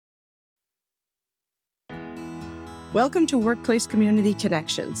Welcome to Workplace Community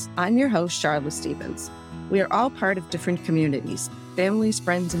Connections. I'm your host, Charlotte Stevens. We are all part of different communities, families,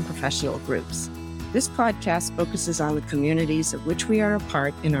 friends, and professional groups. This podcast focuses on the communities of which we are a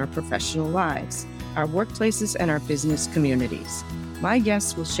part in our professional lives, our workplaces, and our business communities. My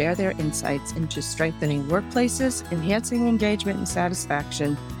guests will share their insights into strengthening workplaces, enhancing engagement and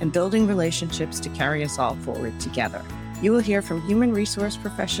satisfaction, and building relationships to carry us all forward together. You will hear from human resource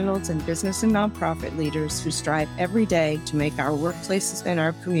professionals and business and nonprofit leaders who strive every day to make our workplaces and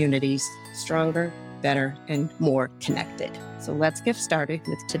our communities stronger, better, and more connected. So let's get started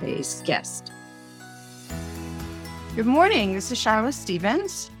with today's guest. Good morning. This is Charlotte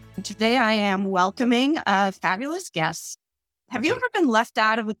Stevens. Today I am welcoming a fabulous guest. Have you ever been left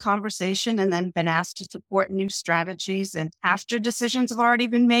out of a conversation and then been asked to support new strategies and after decisions have already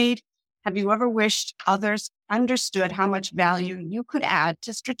been made? Have you ever wished others understood how much value you could add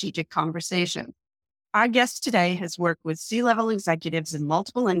to strategic conversation? Our guest today has worked with C-level executives in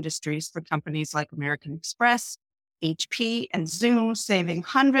multiple industries for companies like American Express, HP, and Zoom, saving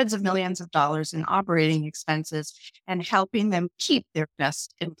hundreds of millions of dollars in operating expenses and helping them keep their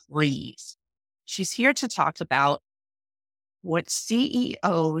best employees. She's here to talk about what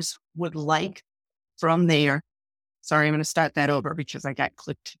CEOs would like from their, sorry, I'm going to start that over because I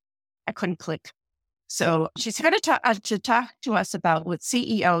couldn't click. So she's here to talk to us about what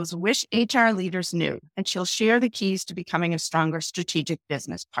CEOs wish HR leaders knew, and she'll share the keys to becoming a stronger strategic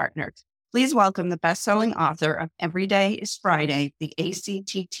business partner. Please welcome the best-selling author of Every Day is Friday, the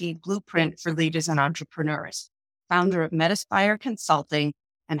ACTT Blueprint for Leaders and Entrepreneurs, founder of Metaspire Consulting,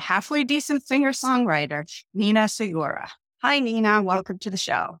 and halfway decent singer-songwriter, Nina Segura. Hi, Nina. Welcome to the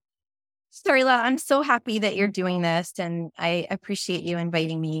show. Sarila, I'm so happy that you're doing this, and I appreciate you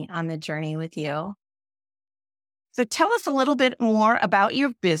inviting me on the journey with you. So tell us a little bit more about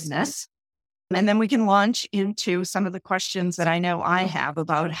your business, and then we can launch into some of the questions that I know I have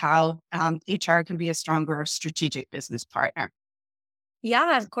about how HR can be a stronger strategic business partner.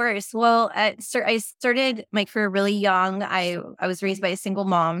 Yeah, of course. Well, I started my career really young. I was raised by a single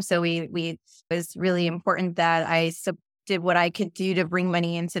mom, so it was really important that I did what I could do to bring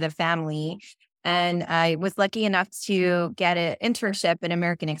money into the family. And I was lucky enough to get an internship at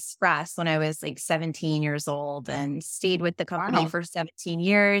American Express when I was like 17 years old and stayed with the company for 17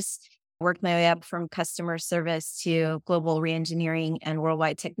 years, worked my way up from customer service to global reengineering and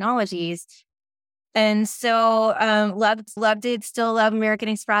worldwide technologies. And so loved it, still love American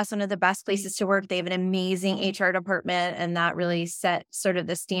Express, one of the best places to work. They have an amazing HR department, and that really set sort of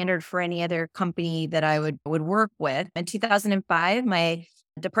the standard for any other company that I would work with. In 2005, my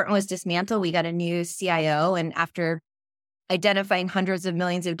department was dismantled. We got a new CIO, and after identifying hundreds of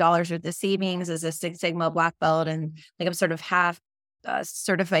millions of dollars worth of savings as a Six Sigma black belt, and like I'm sort of half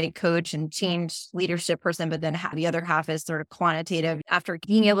certified coach and change leadership person, but then the other half is sort of quantitative. After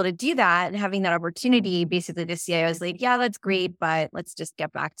being able to do that and having that opportunity, basically the CIO was like, yeah, that's great, but let's just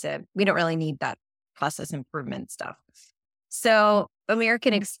get back to, we don't really need that process improvement stuff. So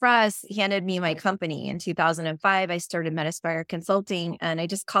American Express handed me my company in 2005. I started Metaspire Consulting, and I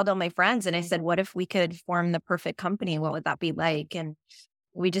just called all my friends and I said, what if we could form the perfect company? What would that be like? And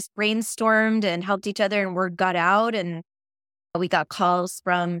we just brainstormed and helped each other, and word got out. And we got calls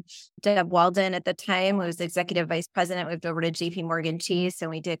from Deb Walden at the time, who was executive vice president, moved over to JP Morgan Chase,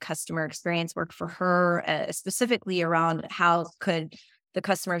 and we did customer experience work for her, specifically around how could the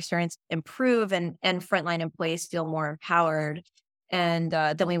customer experience improve and frontline employees feel more empowered. And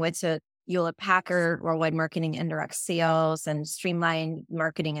then we went to Hewlett Packard, worldwide marketing, indirect sales, and streamlined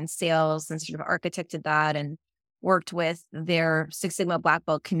marketing and sales, and sort of architected that and worked with their Six Sigma Black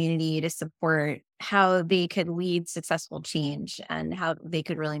Belt community to support how they could lead successful change and how they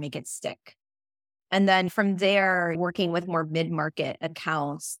could really make it stick. And then from there, working with more mid-market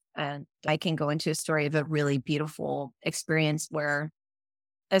accounts, and I can go into a story of a really beautiful experience where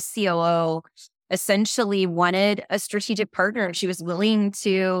a COO essentially wanted a strategic partner. She was willing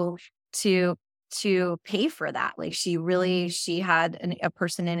to pay for that. Like she had a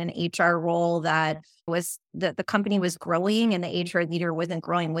person in an HR role that the company was growing and the HR leader wasn't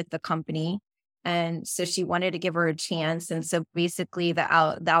growing with the company. And so she wanted to give her a chance. And so basically the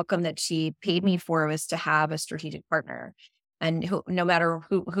outcome that she paid me for was to have a strategic partner. And no matter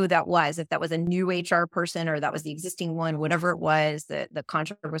who that was, if that was a new HR person or that was the existing one, whatever it was, the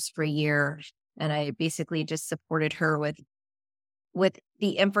contract was for a year. And I basically just supported her with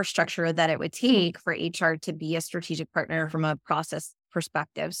the infrastructure that it would take for HR to be a strategic partner from a process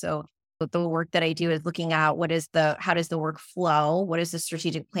perspective. So the work that I do is looking at how does the work flow? What does the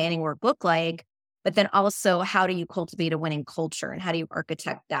strategic planning work look like? But then also, how do you cultivate a winning culture and how do you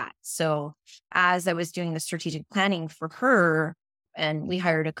architect that? So as I was doing the strategic planning for her, and we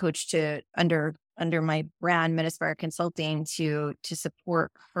hired a coach to under my brand Metaspire Consulting to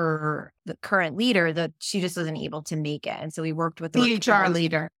support her, the current leader, that she just wasn't able to make it. And so we worked with The HR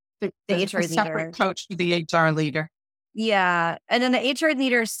leader. The HR separate leader. coach to the HR leader. Yeah. And then the HR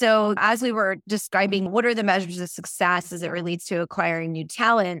leader. So as we were describing what are the measures of success as it relates to acquiring new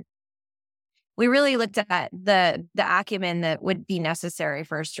talent, we really looked at the acumen that would be necessary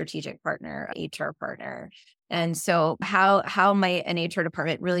for a strategic partner, HR partner. And so how might an HR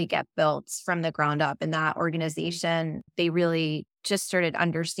department really get built from the ground up in that organization? They really just started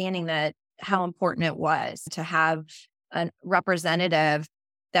understanding that how important it was to have a representative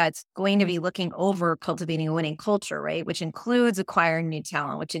that's going to be looking over cultivating a winning culture, right? Which includes acquiring new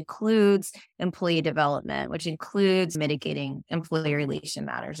talent, which includes employee development, which includes mitigating employee relation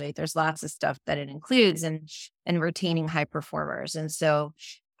matters, right? There's lots of stuff that it includes and retaining high performers. And so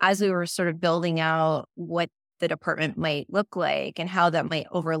as we were sort of building out what the department might look like and how that might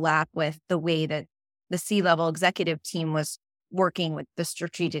overlap with the way that the C-level executive team was working with the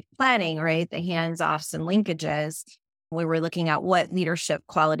strategic planning, right? The hands-offs and linkages. We were looking at what leadership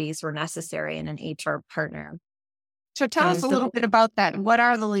qualities were necessary in an HR partner. So tell us a little bit about that. What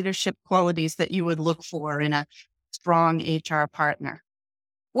are the leadership qualities that you would look for in a strong HR partner?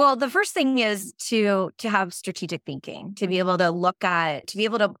 Well, the first thing is to have strategic thinking, to be able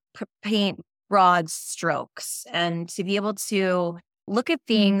to paint broad strokes and to be able to look at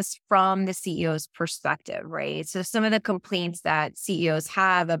things from the CEO's perspective, right? So some of the complaints that CEOs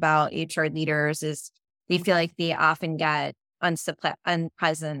have about HR leaders is they feel like they often get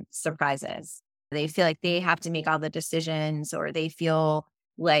unpleasant surprises. They feel like they have to make all the decisions, or they feel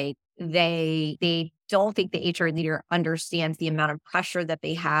like they don't think the HR leader understands the amount of pressure that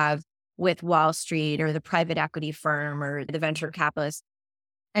they have with Wall Street or the private equity firm or the venture capitalist.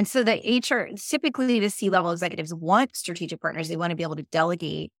 And so typically the C-level executives want strategic partners. They want to be able to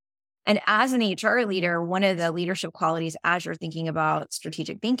delegate. And as an HR leader, one of the leadership qualities as you're thinking about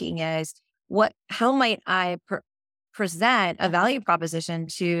strategic thinking is how might I present a value proposition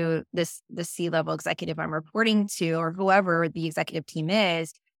to the C-level executive I'm reporting to, or whoever the executive team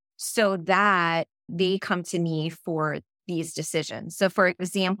is, so that they come to me for these decisions. So for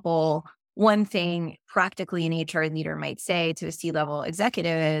example, one thing practically an HR leader might say to a C-level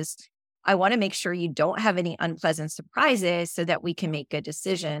executive is, I want to make sure you don't have any unpleasant surprises so that we can make good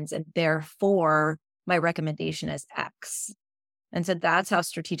decisions. And therefore, my recommendation is X. And so that's how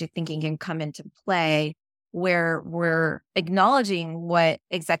strategic thinking can come into play, where we're acknowledging what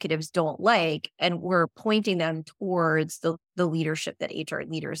executives don't like and we're pointing them towards the leadership that HR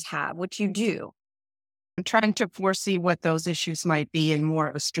leaders have, which you do. I'm trying to foresee what those issues might be in more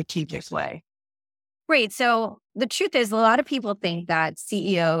of a strategic way. Right. So the truth is, a lot of people think that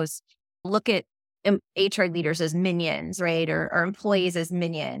CEOs look at HR leaders as minions, right? Or employees as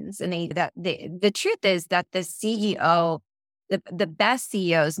minions. And the truth is that the CEO, the best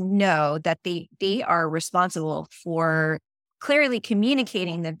CEOs know that they are responsible for clearly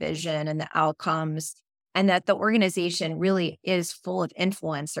communicating the vision and the outcomes, and that the organization really is full of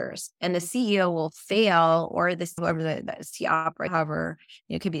influencers. And the CEO will fail, or whoever the operator, however,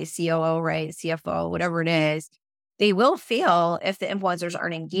 it could be a COO, right? CFO, whatever it is. They will fail if the influencers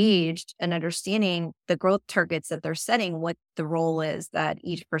aren't engaged and understanding the growth targets that they're setting, what the role is that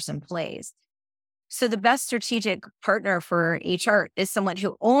each person plays. So the best strategic partner for HR is someone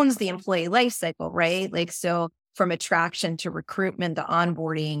who owns the employee life cycle, right? Like, so from attraction to recruitment, the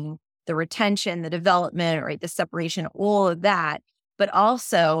onboarding, the retention, the development, right? The separation, all of that, but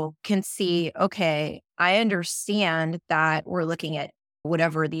also can see, okay, I understand that we're looking at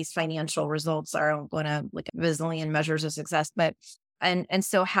whatever these financial results are. I'm going to look at bazillion measures of success, but, and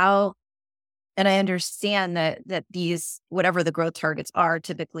I understand that these, whatever the growth targets are,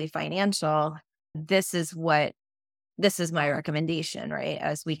 typically financial, this is my recommendation, right?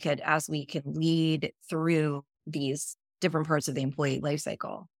 As we can lead through these different parts of the employee life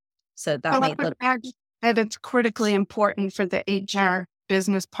cycle. So that might look, and it's critically important for the HR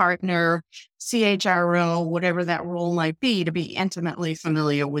business partner, CHRO, whatever that role might be, to be intimately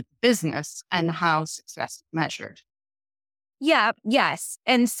familiar with business and how success is measured. Yeah. Yes.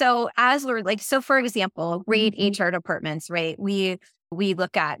 And so as we're like, so for example, great HR departments, right? We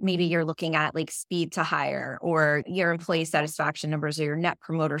look at, maybe you're looking at like speed to hire or your employee satisfaction numbers or your net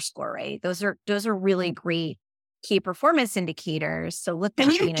promoter score, right? Those are really great key performance indicators. So look at,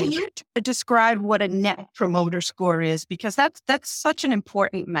 Can you describe what a net promoter score is? Because that's such an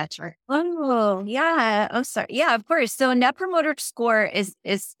important metric. Oh, yeah. Oh, sorry. Yeah, of course. So net promoter score is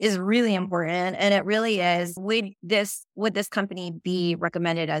really important. And it really is. Would this company be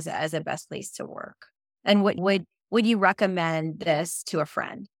recommended as a best place to work? And would you recommend this to a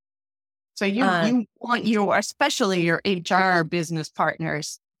friend? So you want especially your HR business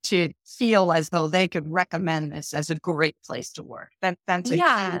partners to feel as though they could recommend this as a great place to work. That's a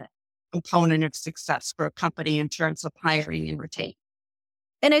key component of success for a company in terms of hiring and retaining.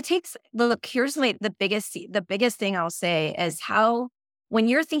 And it takes, look, here's the biggest thing I'll say is how, when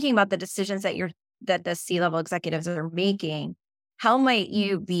you're thinking about the decisions that the C-level executives are making, how might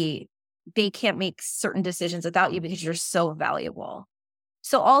they can't make certain decisions without you because you're so valuable.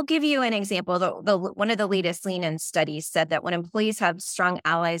 So I'll give you an example. One of the latest lean-in studies said that when employees have strong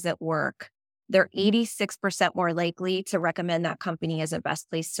allies at work, they're 86% more likely to recommend that company as a best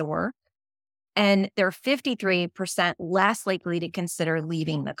place to work. And they're 53% less likely to consider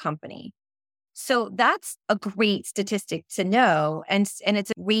leaving the company. So that's a great statistic to know. And it's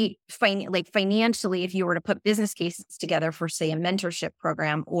a great, financially, if you were to put business cases together for, say, a mentorship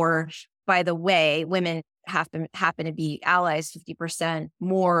program, or by the way, women happen to be allies 50%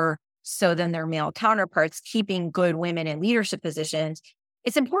 more so than their male counterparts, keeping good women in leadership positions.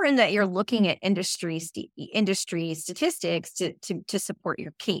 It's important that you're looking at industry statistics to support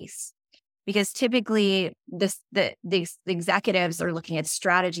your case. Because typically the executives are looking at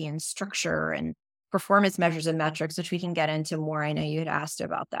strategy and structure and performance measures and metrics, which we can get into more. I know you had asked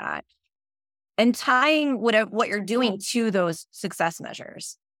about that. And tying what you're doing to those success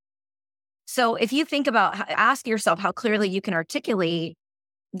measures. So if you think about, ask yourself how clearly you can articulate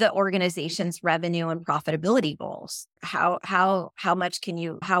the organization's revenue and profitability goals. How much can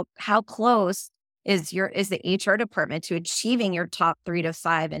you, how close is the HR department to achieving your top 3 to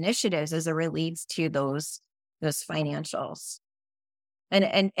 5 initiatives as it relates to those financials,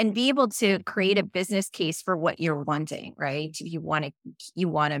 and be able to create a business case for what you're wanting, right? If you want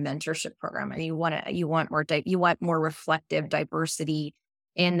a mentorship program, or you want more reflective diversity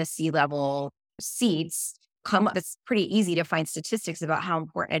in the C-level seats. It's pretty easy to find statistics about how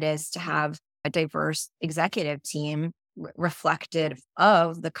important it is to have a diverse executive team reflective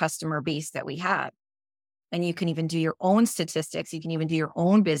of the customer base that we have. And you can even do your own statistics. You can even do your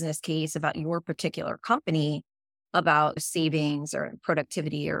own business case about your particular company, about savings or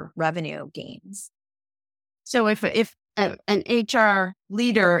productivity or revenue gains. So if an HR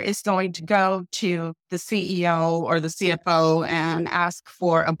leader is going to go to the CEO or the CFO and ask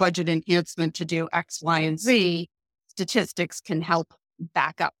for a budget enhancement to do X, Y, and Z, statistics can help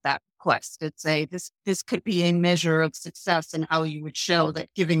back up that request. It's this could be a measure of success and how you would show that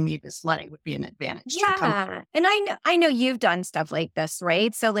giving me this money would be an advantage. Yeah. And I know you've done stuff like this,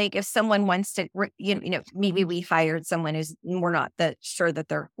 right? So like if someone wants to, maybe we hired someone we're not sure that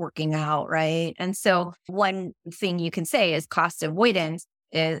they're working out, right? And so one thing you can say is cost avoidance.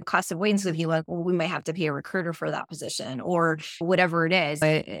 Would be like, well, we might have to pay a recruiter for that position or whatever it is.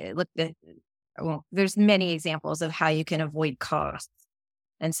 There's many examples of how you can avoid costs.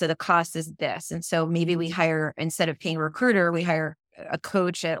 And so the cost is this. And so maybe we hire, instead of paying a recruiter, we hire a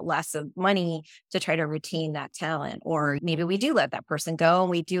coach at less of money to try to retain that talent. Or maybe we do let that person go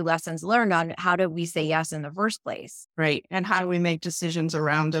and we do lessons learned on how do we say yes in the first place. Right. And how do we make decisions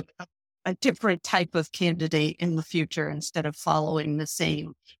around a different type of candidate in the future instead of following the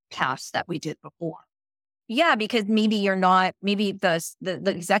same path that we did before. Yeah, because maybe the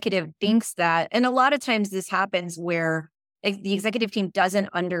executive thinks that, and a lot of times this happens where the executive team doesn't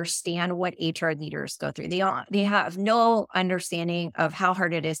understand what HR leaders go through. They have no understanding of how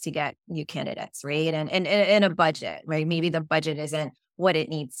hard it is to get new candidates, right? And a budget, right? Maybe the budget isn't what it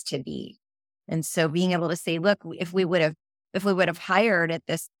needs to be. And so being able to say, look, if we would have hired at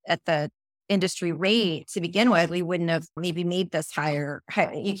the industry rate to begin with, we wouldn't have maybe made this hire.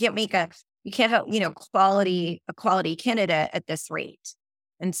 You can't have, a quality candidate at this rate.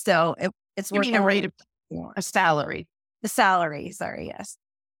 And so it's worth a rate of a salary. The salary, sorry, yes.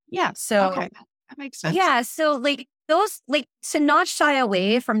 Yeah. So okay. That makes sense. Yeah. So to not shy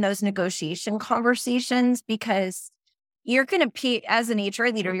away from those negotiation conversations, because you're going to, as an HR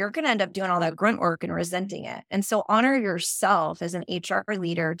leader, you're going to end up doing all that grunt work and resenting it. And so honor yourself as an HR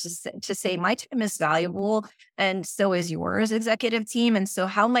leader to say, my time is valuable and so is yours, executive team. And so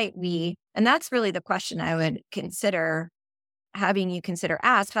how might we, and that's really the question I would consider having you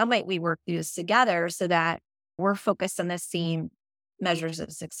ask, how might we work through this together so that we're focused on the same measures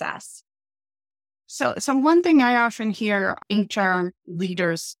of success? So one thing I often hear HR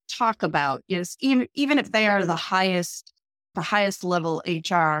leaders talk about is even if they are the highest level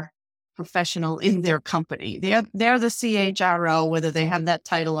HR professional in their company, they're the CHRO, whether they have that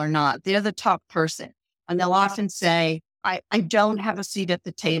title or not, they're the top person. And they'll often say, I don't have a seat at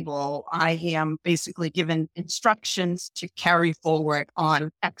the table. I am basically given instructions to carry forward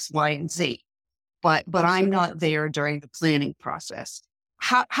on X, Y, and Z. But I'm not there during the planning process.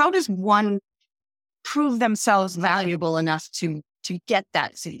 How does one prove themselves valuable enough to get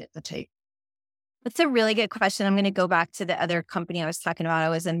that seat at the table? That's a really good question. I'm going to go back to the other company I was talking about. I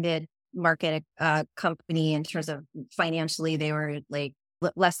was a mid-market company in terms of financially, they were like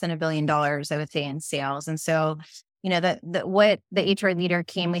less than $1 billion, I would say, in sales. And so, what the HR leader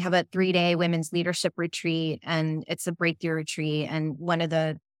came, we have a 3-day women's leadership retreat, and it's a breakthrough retreat. And one of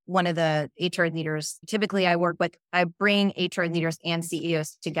the HR leaders, typically I bring HR leaders and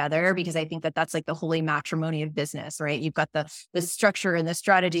CEOs together because I think that that's like the holy matrimony of business, right? You've got the structure and the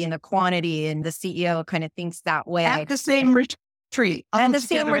strategy and the quantity, and the CEO kind of thinks that way. At the same retreat. And the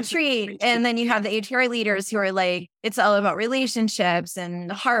same retreat. And then you have the HR leaders who are like, it's all about relationships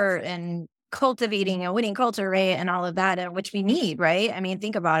and heart and cultivating a winning culture, right? And all of that, which we need, right? I mean,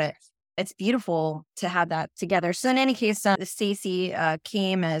 think about it. It's beautiful to have that together. So in any case, Stacy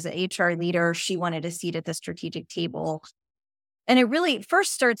came as an HR leader. She wanted a seat at the strategic table. And it really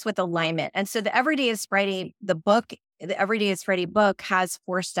first starts with alignment. And so the Every Day is Friday book has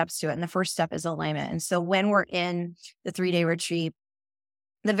 4 steps to it. And the first step is alignment. And so when we're in the 3-day retreat,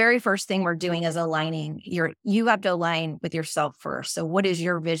 the very first thing we're doing is aligning. You have to align with yourself first. So what is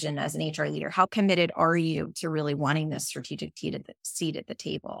your vision as an HR leader? How committed are you to really wanting this strategic seat at the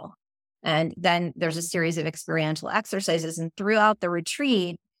table? And then there's a series of experiential exercises. And throughout the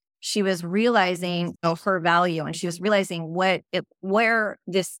retreat, she was realizing her value, and she was realizing we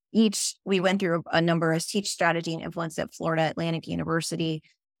went through a number of teach strategy and influence at Florida Atlantic University.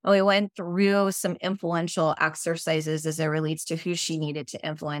 And we went through some influential exercises as it relates to who she needed to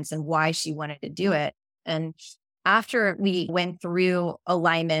influence and why she wanted to do it. And after we went through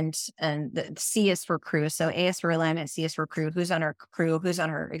alignment, and the C is for crew. So A is for alignment, C is for crew. Who's on her crew? Who's on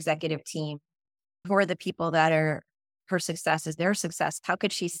her executive team? Who are the people that are her success is their success? How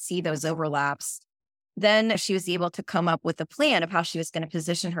could she see those overlaps? Then she was able to come up with a plan of how she was going to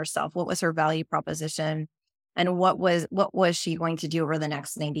position herself. What was her value proposition? And what was she going to do over the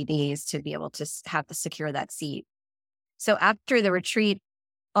next 90 days to be able to secure that seat? So after the retreat,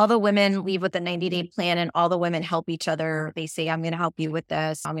 all the women leave with a 90-day plan, and all the women help each other. They say, I'm going to help you with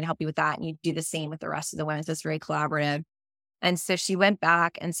this. I'm going to help you with that. And you do the same with the rest of the women. So it's very collaborative. And so she went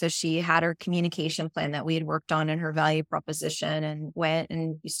back, and so she had her communication plan that we had worked on in her value proposition, and went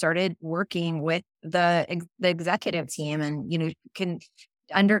and started working with the executive team, and,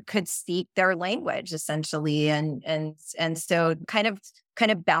 could speak their language essentially. And so kind of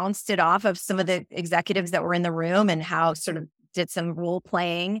bounced it off of some of the executives that were in the room, and how sort of did some role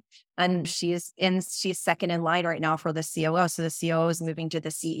playing. And she's second in line right now for the COO. So the COO is moving to the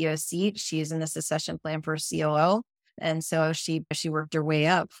CEO seat. She's in the succession plan for COO. And so she worked her way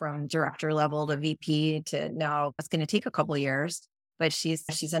up from director level to VP to now. It's going to take a couple of years, but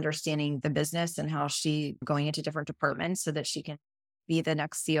she's understanding the business and how she going into different departments so that she can be the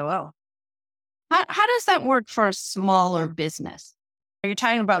next COO. How does that work for a smaller business? You're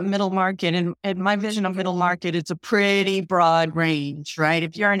talking about middle market, and my vision of middle market, it's a pretty broad range, right?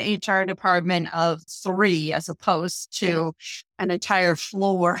 If you're an HR department of 3 as opposed to an entire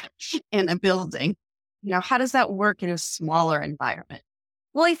floor in a building, how does that work in a smaller environment?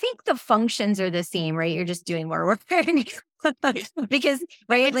 Well, I think the functions are the same, right? You're just doing more work. Because,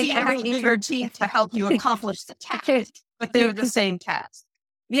 right? Like every bigger team to help you accomplish the task, but they're the same task.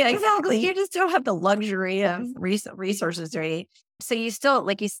 Yeah, exactly. You just don't have the luxury of resources, right? So you still,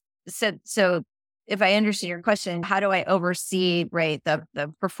 like you said, so if I understand your question, how do I oversee, right, the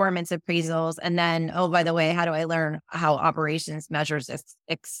performance appraisals? And then, oh, by the way, how do I learn how operations measures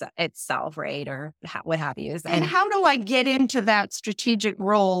itself, right? Or what have you. And how do I get into that strategic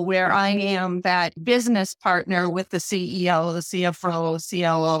role where I am that business partner with the CEO, the CFO,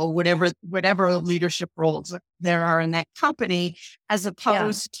 COO, whatever leadership roles there are in that company, as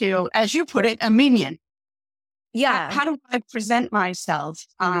opposed to, as you put it, a minion? Yeah. How do I present myself?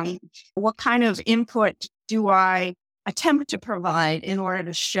 What kind of input do I attempt to provide in order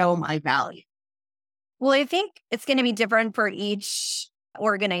to show my value? Well, I think it's going to be different for each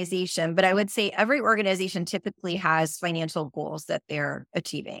organization, but I would say every organization typically has financial goals that they're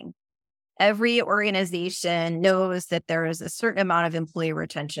achieving. Every organization knows that there is a certain amount of employee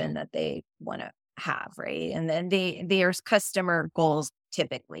retention that they want to have, right? And then there's customer goals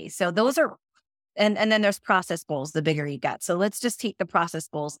typically. So those are And then there's process goals, the bigger you get. So let's just take the process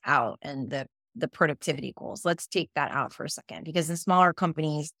goals out and the productivity goals. Let's take that out for a second, because in smaller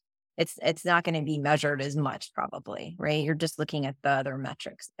companies, it's not going to be measured as much probably, right? You're just looking at the other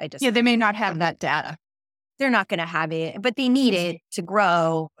metrics. They may not have that data. They're not going to have it, but they need it to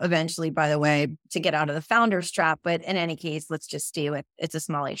grow eventually, by the way, to get out of the founder's trap. But in any case, let's just stay with, it's a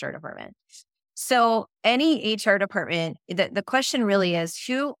small HR department. So any HR department, the question really is,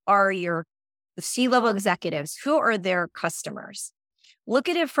 who are your C-level executives? Who are their customers? Look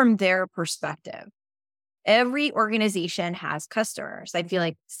at it from their perspective. Every organization has customers. I feel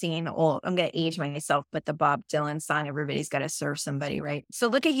like I'm going to age myself, but the Bob Dylan song, everybody's got to serve somebody, right? So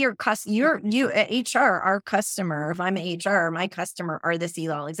look at your you at HR, our customer. If I'm an HR, my customer are the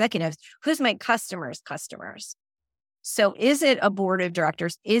C-level executives. Who's my customer's customers? So is it a board of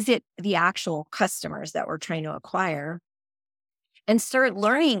directors? Is it the actual customers that we're trying to acquire? And start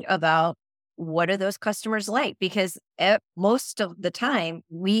learning about what are those customers like? Because most of the time,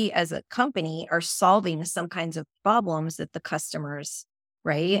 we as a company are solving some kinds of problems that the customers,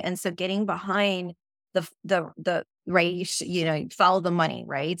 right? And so getting behind the right, follow the money,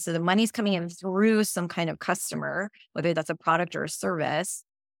 right? So the money's coming in through some kind of customer, whether that's a product or a service.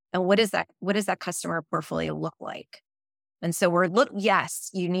 And what does that customer portfolio look like? And so yes,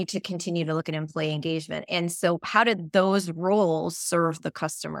 you need to continue to look at employee engagement. And so how did those roles serve the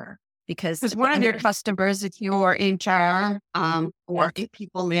customer? Because one of your customers, if you're HR or a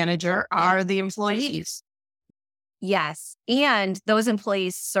people manager, are the employees. Yes. And those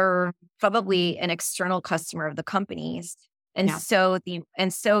employees serve probably an external customer of the companies. And so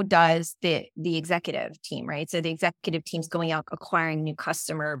does the executive team, right? So the executive team's going out acquiring new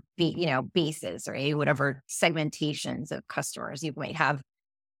customer bases, right? Whatever segmentations of customers you might have,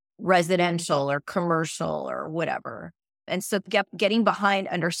 residential or commercial or whatever. And so getting behind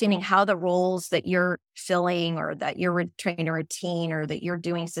understanding how the roles that you're filling or that you're trying to retain or that you're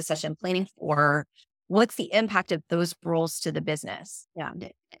doing succession planning for, what's the impact of those roles to the business? Yeah.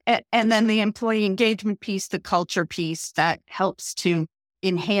 And then the employee engagement piece, the culture piece that helps to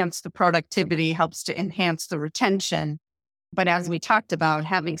enhance the productivity, helps to enhance the retention. But as we talked about,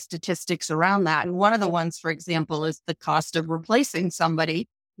 having statistics around that. And one of the ones, for example, is the cost of replacing somebody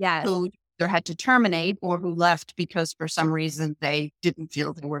who either had to terminate or who left because for some reason they didn't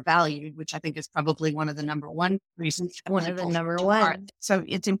feel they were valued, which I think is probably one of the number one reasons. One of the number one. So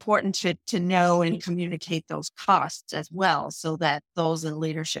it's important to know and communicate those costs as well, so that those in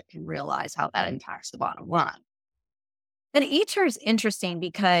leadership can realize how that impacts the bottom line. And HR is interesting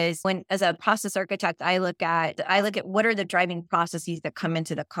because as a process architect, I look at what are the driving processes that come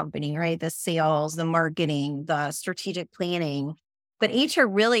into the company, right? The sales, the marketing, the strategic planning. But HR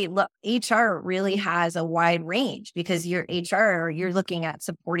really has a wide range, because your HR, you're looking at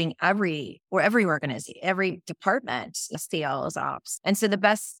supporting every organization, every department, sales, ops. And so the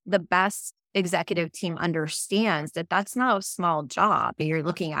best executive team understands that that's not a small job. You're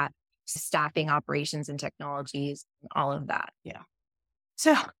looking at staffing, operations, and technologies, and all of that. Yeah.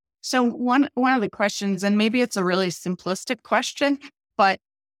 So one of the questions, and maybe it's a really simplistic question, but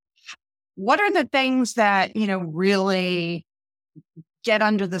what are the things that, really get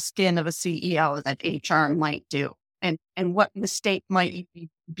under the skin of a CEO that HR might do, and what mistake might you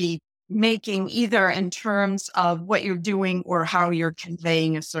be making, either in terms of what you're doing or how you're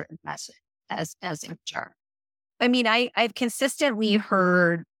conveying a certain message as HR? I mean, I've consistently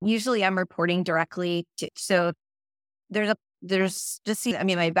heard, usually I'm reporting directly to, so there's just,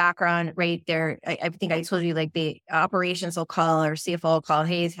 my background right there. I think I told you, like, the operations will call or CFO will call,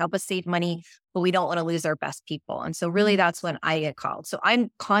 hey, help us save money, but we don't want to lose our best people. And so really that's when I get called. So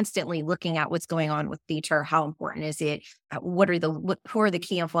I'm constantly looking at what's going on with HR. How important is it? Who are the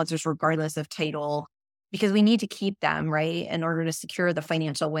key influencers, regardless of title? Because we need to keep them, right, in order to secure the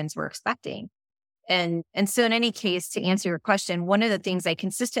financial wins we're expecting. And so in any case, to answer your question, one of the things I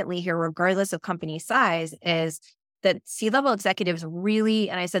consistently hear, regardless of company size, is that C-level executives really,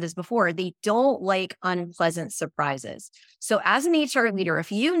 and I said this before, they don't like unpleasant surprises. So as an HR leader,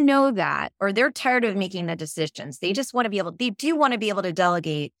 if you know that, or they're tired of making the decisions, they do want to be able to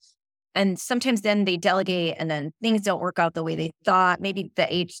delegate. And sometimes then they delegate and then things don't work out the way they thought. Maybe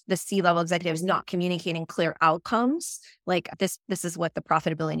the C-level executive is not communicating clear outcomes, like this is what the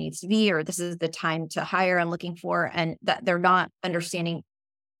profitability needs to be, or this is the time to hire I'm looking for. And that they're not understanding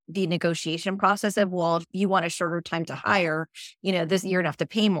the negotiation process of, well, if you want a shorter time to hire, you're gonna have to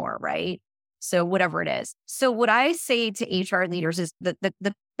pay more, right? So whatever it is. So what I say to HR leaders is that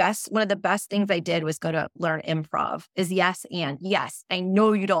one of the best things I did was go to learn improv, is yes. And yes, I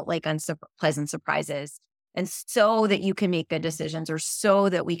know you don't like unpleasant surprises, And so that you can make good decisions, or so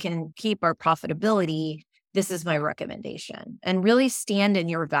that we can keep our profitability, this is my recommendation. And really stand in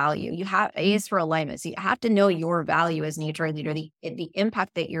your value. You have A is for alignment. So you have to know your value as an HR leader, the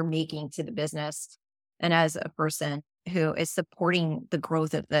impact that you're making to the business and as a person who is supporting the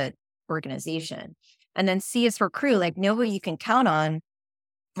growth of the organization. And then C is for crew, like know who you can count on.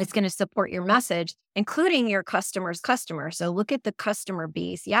 It's going to support your message, including your customer's customer. So look at the customer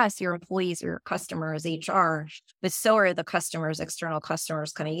base. Yes, your employees are your customers, HR, but so are the customers, external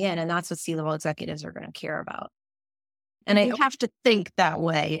customers coming in. And that's what C-level executives are going to care about. And I have to think that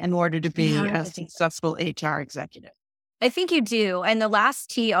way in order to be a successful HR executive. I think you do. And the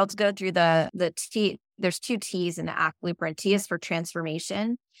last T, I'll go through the T. There's 2 T's in the ACT blueprint. T is for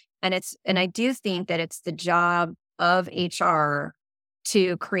transformation. And I do think that it's the job of HR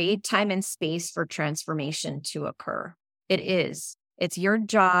to create time and space for transformation to occur. It's your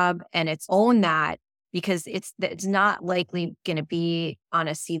job, and it's own that, because it's not likely going to be on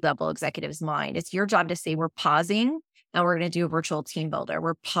a C-level executive's mind. It's your job to say, we're pausing and we're going to do a virtual team builder.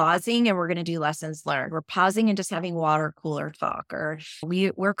 We're pausing and we're going to do lessons learned. We're pausing and just having water cooler talk, or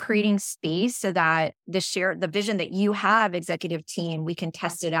we're creating space so that the vision that you have, executive team, we can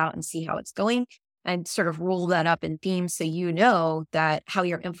test it out and see how it's going, and sort of roll that up in themes so you know that how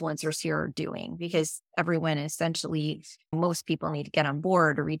your influencers here are doing, because everyone essentially, most people need to get on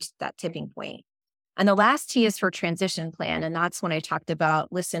board to reach that tipping point. And the last T is for transition plan. And that's when I talked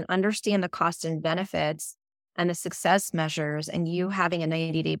about, listen, understand the costs and benefits and the success measures, and you having a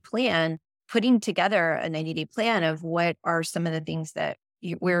 90-day plan, putting together a 90-day plan of what are some of the things that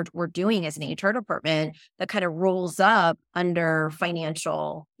we're doing as an HR department that kind of rolls up under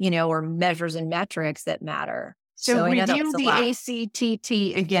financial, or measures and metrics that matter. So review the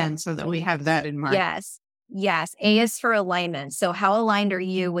ACTT again so that we have that in mind. Yes. A is for alignment. So how aligned are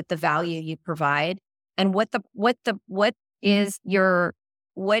you with the value you provide, and what is your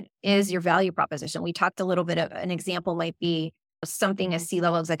value proposition? We talked a little bit of an example might be something a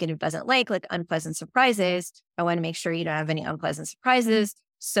C-level executive doesn't like unpleasant surprises. I want to make sure you don't have any unpleasant surprises,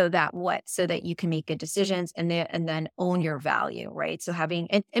 so that you can make good decisions and then own your value, right? So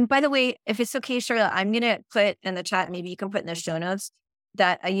and by the way, if it's okay, Charlotte, I'm going to put in the chat, maybe you can put in the show notes,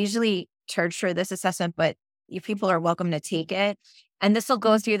 that I usually charge for this assessment, but you people are welcome to take it. And this will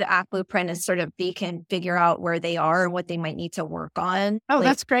go through the ACT blueprint, and sort of they can figure out where they are and what they might need to work on. Oh,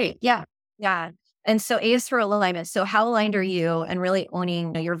 that's great. Yeah. And so A is for alignment. So how aligned are you, and really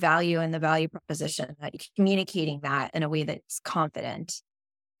owning your value and the value proposition, that you're communicating that in a way that's confident.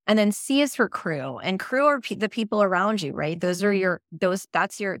 And then C is for crew, and crew are the people around you, right?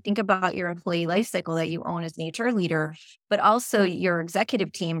 Think about your employee life cycle that you own as an HR leader, but also your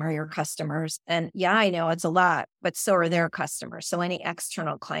executive team are your customers. And yeah, I know it's a lot, but so are their customers. So any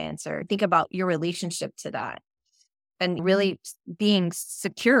external clients, or think about your relationship to that. And really being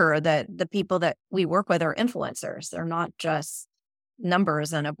secure that the people that we work with are influencers. They're not just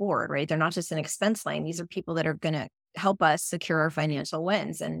numbers on a board, right? They're not just an expense line. These are people that are going to help us secure our financial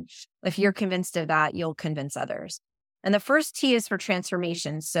wins. And if you're convinced of that, you'll convince others. And the first T is for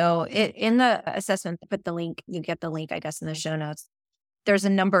transformation. So in the assessment, put the link, you get the link, I guess, in the show notes. There's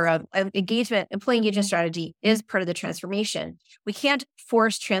a number of employee engagement strategy is part of the transformation. We can't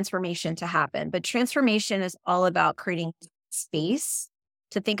force transformation to happen, but transformation is all about creating space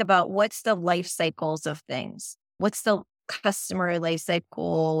to think about what's the life cycles of things. What's the customer life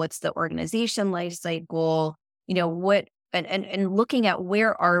cycle? What's the organization life cycle? And looking at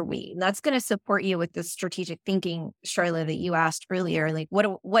where are we? And that's going to support you with the strategic thinking, Charlotte, that you asked earlier. Like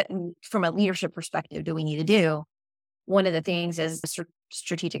what from a leadership perspective do we need to do? One of the things is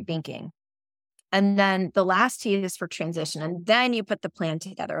strategic thinking. And then the last T is for transition. And then you put the plan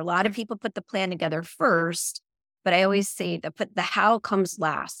together. A lot of people put the plan together first, but I always say the how comes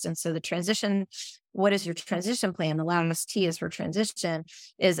last. And so the transition, what is your transition plan? The last T is for transition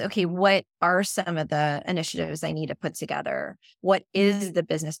is, okay, what are some of the initiatives I need to put together? What is the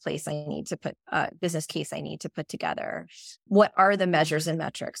business case I need to put together? What are the measures and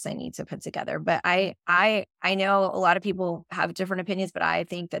metrics I need to put together? But I know a lot of people have different opinions, but I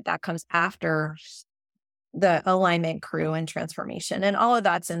think that comes after the alignment, crew, and transformation. And all of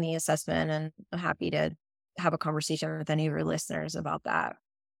that's in the assessment. And I'm happy to have a conversation with any of your listeners about that.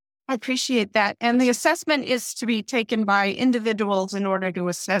 I appreciate that. And the assessment is to be taken by individuals in order to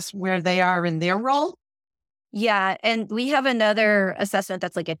assess where they are in their role. Yeah. And we have another assessment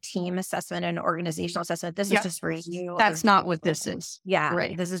that's like a team assessment and organizational assessment. This is just for you. That's not what this is. Yeah.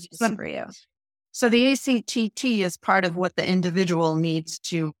 Right. This is just for you. So the ACTT is part of what the individual needs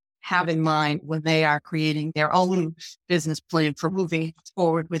to have in mind when they are creating their own business plan for moving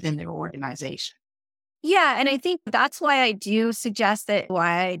forward within their organization. Yeah. And I think that's why I do suggest that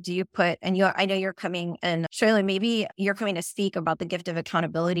why I do put, and I know you're coming, and Shirley, maybe you're coming to speak about the gift of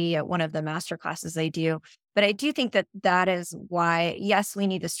accountability at one of the master classes I do. But I do think that that is why, yes, we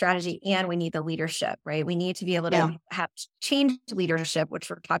need the strategy and we need the leadership, right? We need to be able to have change leadership, which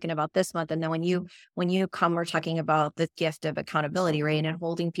we're talking about this month. And then when you come, we're talking about the gift of accountability, right? And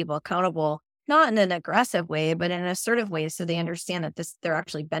holding people accountable, not in an aggressive way, but in an assertive way. So they understand that they're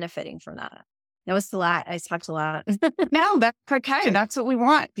actually benefiting from that. That was a lot. I talked a lot. No, that's okay. That's what we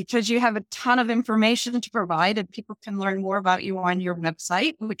want, because you have a ton of information to provide and people can learn more about you on your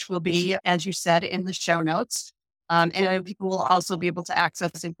website, which will be, as you said, in the show notes. And people will also be able to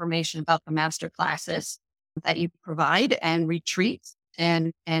access information about the master classes that you provide and retreats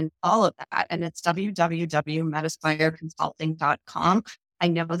and all of that. And it's www.metaspireconsulting.com. I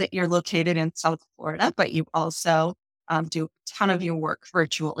know that you're located in South Florida, but you also do a ton of your work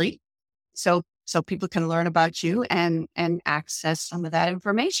virtually. So people can learn about you and access some of that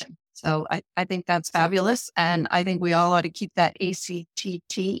information. So I think that's fabulous. And I think we all ought to keep that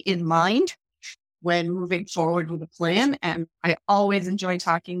ACTT in mind when moving forward with a plan. And I always enjoy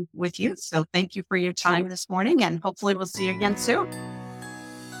talking with you. So thank you for your time this morning, and hopefully we'll see you again soon.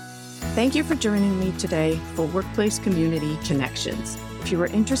 Thank you for joining me today for Workplace Community Connections. If you are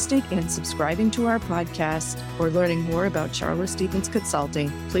interested in subscribing to our podcast or learning more about Charla Stevens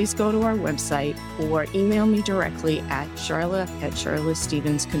Consulting, please go to our website or email me directly at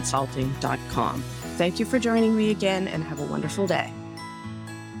charla@charlastevensconsulting.com. Thank you for joining me again, and have a wonderful day.